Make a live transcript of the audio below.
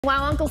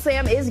While Uncle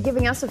Sam is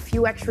giving us a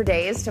few extra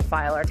days to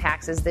file our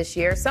taxes this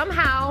year,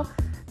 somehow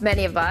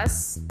many of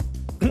us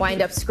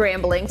wind up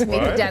scrambling to meet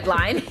the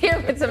deadline.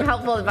 Here with some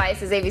helpful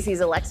advice is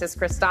ABC's Alexis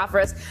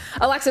Christoforous.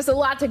 Alexis, a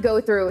lot to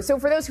go through. So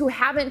for those who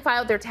haven't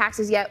filed their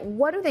taxes yet,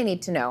 what do they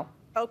need to know?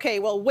 Okay,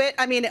 well,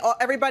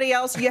 everybody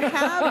else, you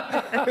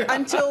have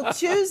until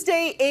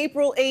Tuesday,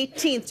 April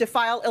 18th to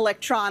file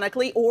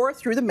electronically or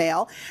through the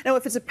mail. Now,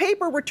 if it's a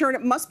paper return,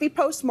 it must be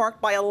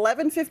postmarked by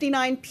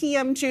 11:59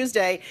 p.m.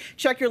 Tuesday.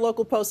 Check your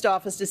local post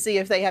office to see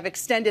if they have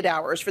extended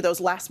hours for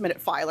those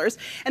last-minute filers.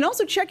 And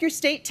also check your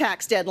state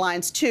tax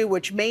deadlines, too,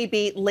 which may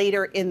be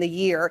later in the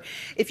year.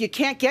 If you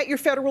can't get your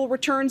federal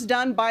returns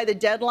done by the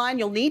deadline,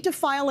 you'll need to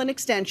file an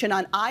extension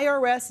on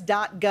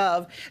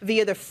irs.gov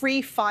via the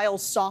free file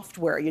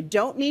software. You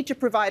don't need to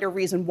provide a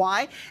reason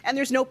why, and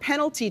there's no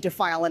penalty to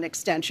file an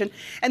extension.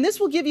 And this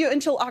will give you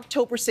until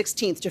October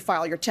 16th to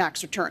file your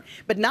tax return.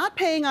 But not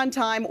paying on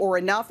time or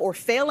enough or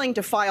failing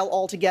to file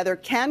altogether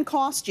can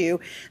cost you.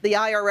 The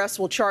IRS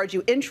will charge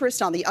you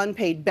interest on the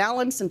unpaid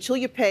balance until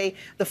you pay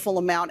the full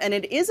amount. And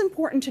it is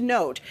important to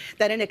note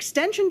that an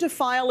extension to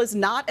file is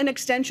not an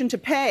extension to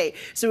pay.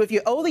 So if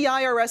you owe the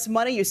IRS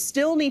money, you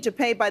still need to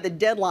pay by the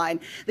deadline.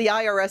 The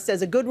IRS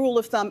says a good rule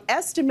of thumb: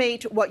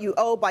 estimate what you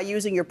owe by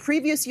using your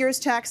previous year's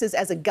taxes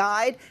as a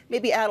guide,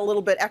 maybe add a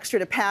little bit extra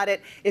to pad it.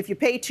 If you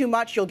pay too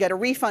much, you'll get a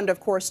refund, of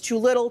course. Too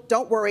little,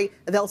 don't worry,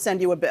 they'll send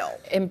you a bill.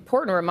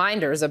 Important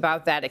reminders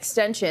about that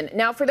extension.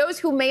 Now, for those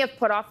who may have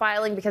put off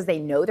filing because they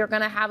know they're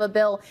going to have a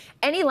bill,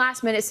 any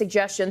last-minute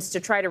suggestions to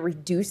try to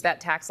reduce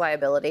that tax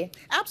liability?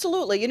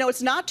 Absolutely. You know,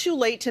 it's not too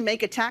late to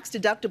make a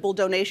tax-deductible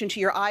donation to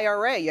your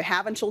IRA. You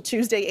have until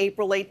Tuesday,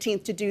 April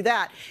 18th to do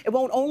that. It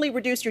won't only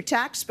reduce your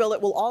tax bill,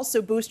 it will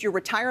also boost your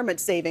retirement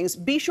savings.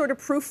 Be sure to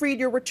proofread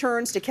your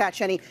returns to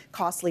catch any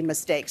costly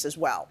mistakes as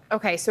well.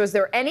 Okay, so is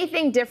there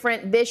anything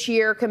different this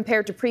year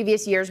compared to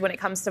previous years when it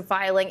comes to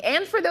filing?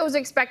 And for those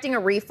expecting a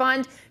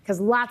refund, because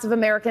lots of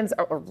Americans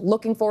are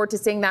looking forward to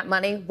seeing that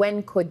money,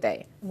 when could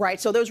they? Right,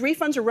 so those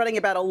refunds are running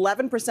about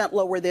 11%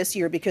 lower this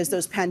year because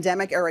those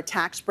pandemic-era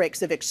tax breaks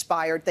have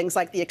expired, things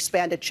like the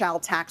expanded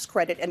child tax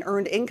credit and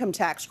earned income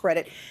tax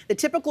credit. The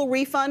typical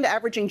refund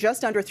averaging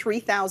just under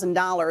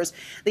 $3,000.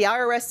 The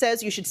IRS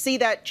says you should see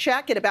that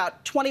check in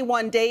about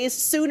 21 days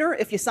sooner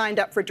if you signed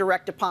up for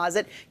direct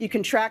deposit. You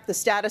can track the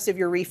status of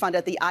your refund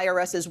at the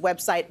IRS's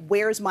website,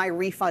 Where's My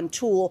Refund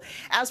tool.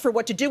 As for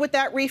what to do with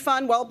that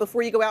refund, well,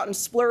 before you go out and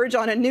splurge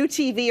on a new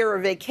TV or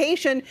a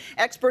vacation,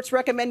 experts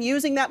recommend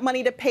using that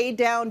money to pay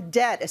down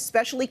debt,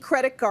 especially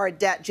credit card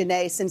debt,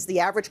 Janae, since the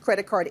average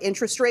credit card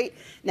interest rate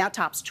now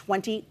tops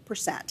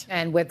 20%.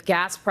 And with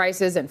gas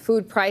prices and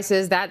food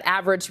prices, that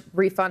average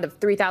refund of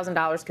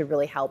 $3,000 could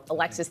really help.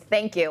 Alexis,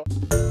 thank you.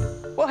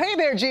 Well, hey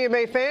there,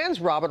 GMA fans.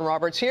 Robin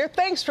Roberts here.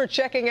 Thanks for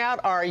checking out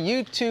our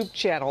YouTube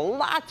channel.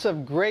 Lots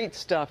of great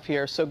stuff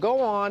here. So go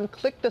on,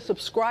 click the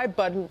subscribe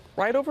button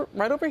right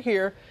over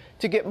here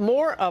to get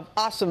more of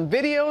awesome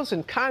videos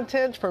and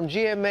content from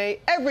GMA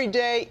every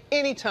day,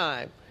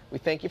 anytime. We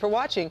thank you for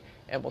watching,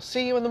 and we'll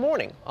see you in the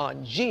morning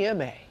on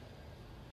GMA.